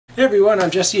Hey everyone,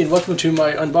 I'm Jesse and welcome to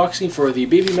my unboxing for the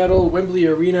BABYMETAL Wembley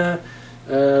Arena,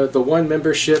 the one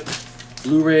membership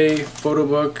Blu-ray photo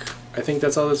book. I think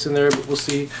that's all that's in there, but we'll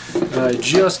see.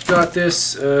 Just got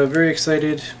this, very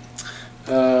excited.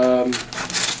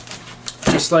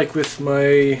 Just like with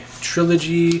my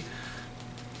Trilogy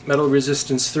Metal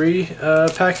Resistance 3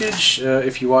 package,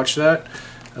 if you watch that,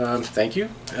 thank you.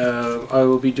 I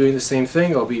will be doing the same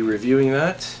thing. I'll be reviewing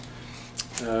that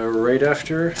right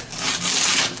after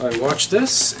I watch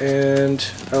this, and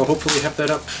I'll hopefully have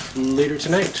that up later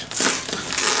tonight.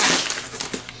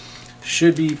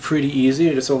 Should be pretty easy,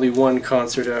 it's only one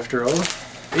concert after all.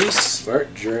 A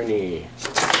Smart Journey.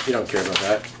 You don't care about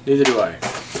that, neither do I.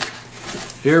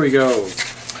 Here we go.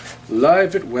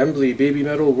 Live at Wembley,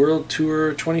 BABYMETAL World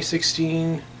Tour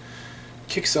 2016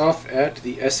 kicks off at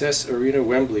the SS Arena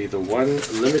Wembley, the one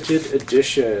limited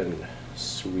edition.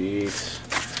 Sweet.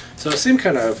 So same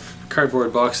kind of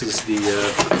cardboard boxes the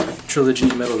Trilogy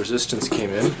Metal Resistance came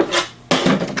in.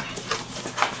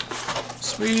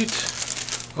 Sweet.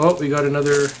 Oh, we got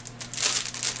another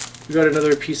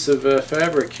piece of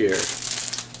fabric here.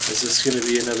 Is this going to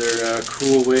be another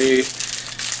cool way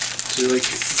to like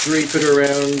drape it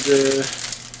around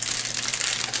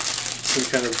some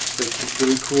kind of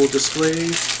really cool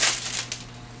display,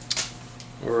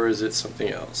 or is it something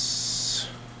else?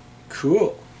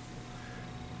 Cool.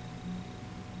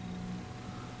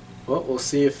 Well, we'll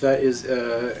see if that is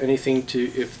anything to,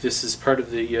 if this is part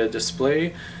of the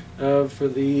display for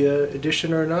the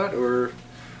edition or not, or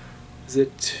is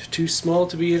it too small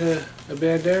to be in a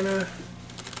bandana?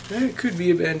 It could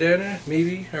be a bandana,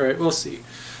 maybe. Alright, we'll see.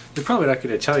 They're probably not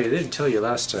going to tell you. They didn't tell you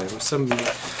last time.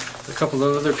 A couple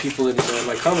of other people in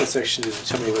my comment section didn't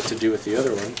tell me what to do with the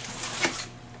other one.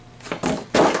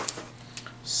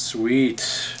 Sweet.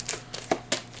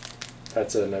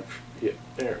 That's enough. Yeah,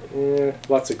 there.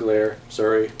 Lots of glare.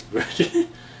 Sorry.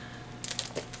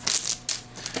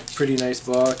 Pretty nice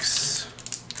box.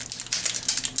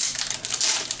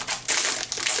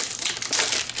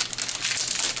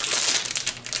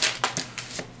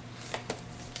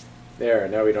 There,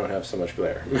 now we don't have so much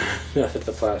glare. Now that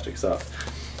the plastic's off.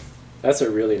 That's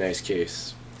a really nice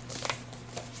case.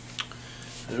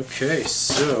 Okay,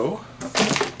 so...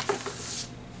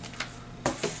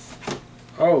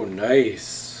 Oh,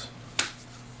 nice.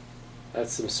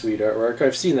 That's some sweet artwork.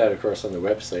 I've seen that, of course, on the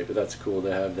website, but that's cool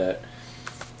to have that.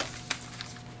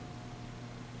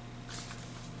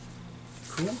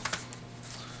 Cool.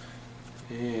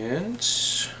 And...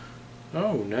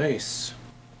 oh, nice.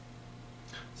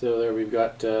 So there we've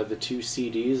got the two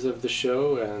CDs of the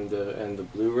show and the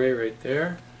Blu-ray right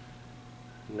there.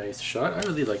 Nice shot. I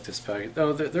really like this package.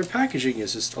 Oh, their packaging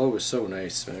is just always so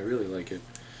nice, and I really like it.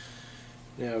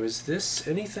 Now, is this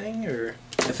anything, or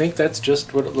I think that's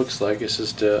just what it looks like. It's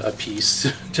just a piece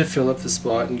to fill up the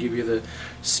spot and give you the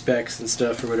specs and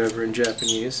stuff or whatever in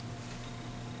Japanese.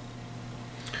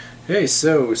 Okay,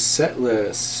 so set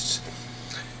list.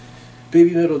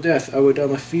 BABYMETAL Death,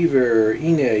 Awadama Fever,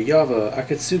 Ine, Yava,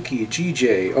 Akatsuki,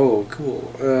 GJ, oh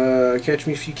cool, Catch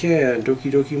Me If You Can,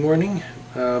 Doki Doki Morning,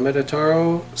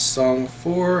 Metataro, Song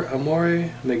 4,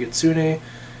 Amore, Megitsune,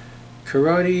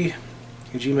 Karate,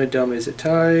 Hajime Dame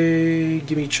Zetai,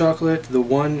 Gimme Chocolate, the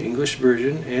one English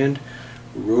version, and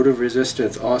Road of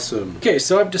Resistance, awesome. Okay,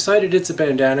 so I've decided it's a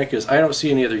bandana because I don't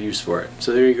see any other use for it,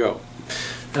 so there you go.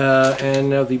 And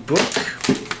now the book.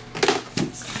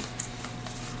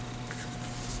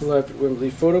 Live at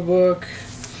Wembley photo book.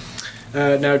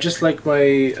 Now, just like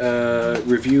my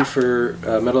review for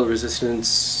Metal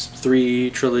Resistance 3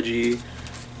 Trilogy,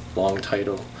 long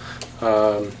title,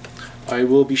 I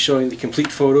will be showing the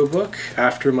complete photo book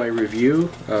after my review,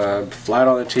 flat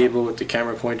on the table with the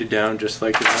camera pointed down, just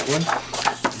like in that one.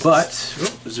 But,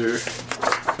 oh, is there,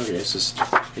 okay, it's just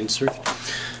insert.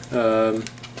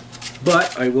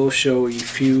 But I will show a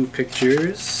few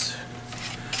pictures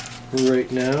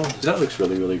right now. That looks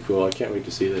really, really cool. I can't wait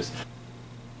to see this.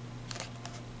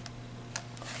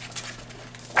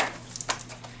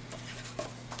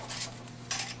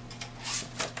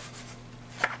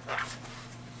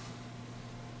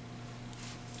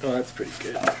 Oh, that's pretty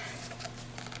good.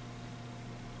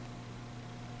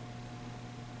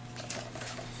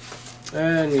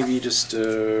 And maybe just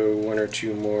one or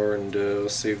two more, and I'll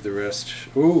save the rest.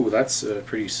 Ooh, that's a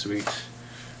pretty sweet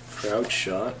crowd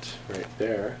shot right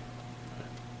there.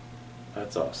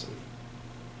 That's awesome.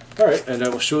 Alright, and I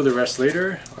will show the rest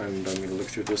later. I'm going to look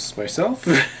through this myself.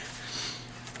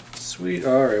 Sweet.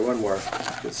 Alright, one more.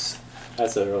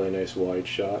 That's a really nice wide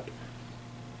shot.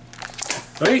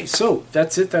 Okay, so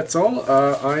that's it, that's all.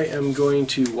 I am going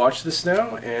to watch this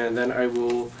now, and then I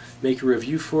will make a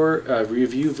review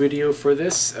video for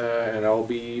this, and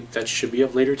that should be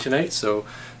up later tonight. So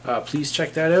please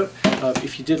check that out.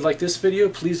 If you did like this video,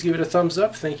 please give it a thumbs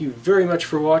up. Thank you very much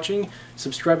for watching.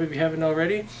 Subscribe if you haven't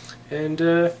already, and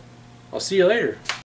I'll see you later.